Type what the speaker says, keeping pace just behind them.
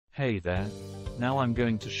Hey there. Now I'm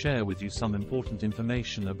going to share with you some important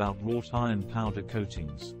information about wrought iron powder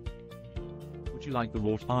coatings. Would you like the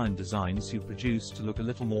wrought iron designs you produce to look a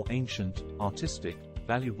little more ancient, artistic,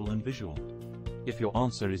 valuable and visual? If your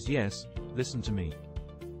answer is yes, listen to me.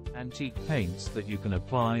 Antique paints that you can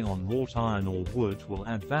apply on wrought iron or wood will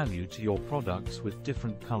add value to your products with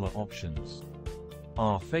different color options.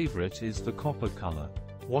 Our favorite is the copper color.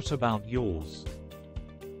 What about yours?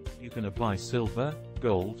 You can apply silver,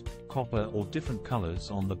 gold, copper or different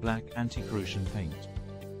colors on the black anti-corrosion paint.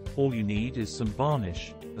 All you need is some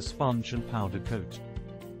varnish, a sponge and powder coat.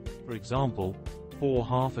 For example, pour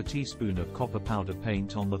half a teaspoon of copper powder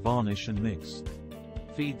paint on the varnish and mix.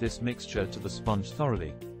 Feed this mixture to the sponge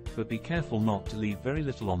thoroughly, but be careful not to leave very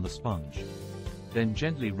little on the sponge. Then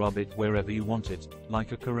gently rub it wherever you want it,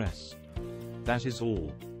 like a caress. That is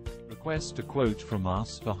all. Request a quote from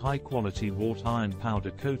us for high-quality wrought iron powder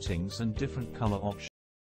coatings and different color options.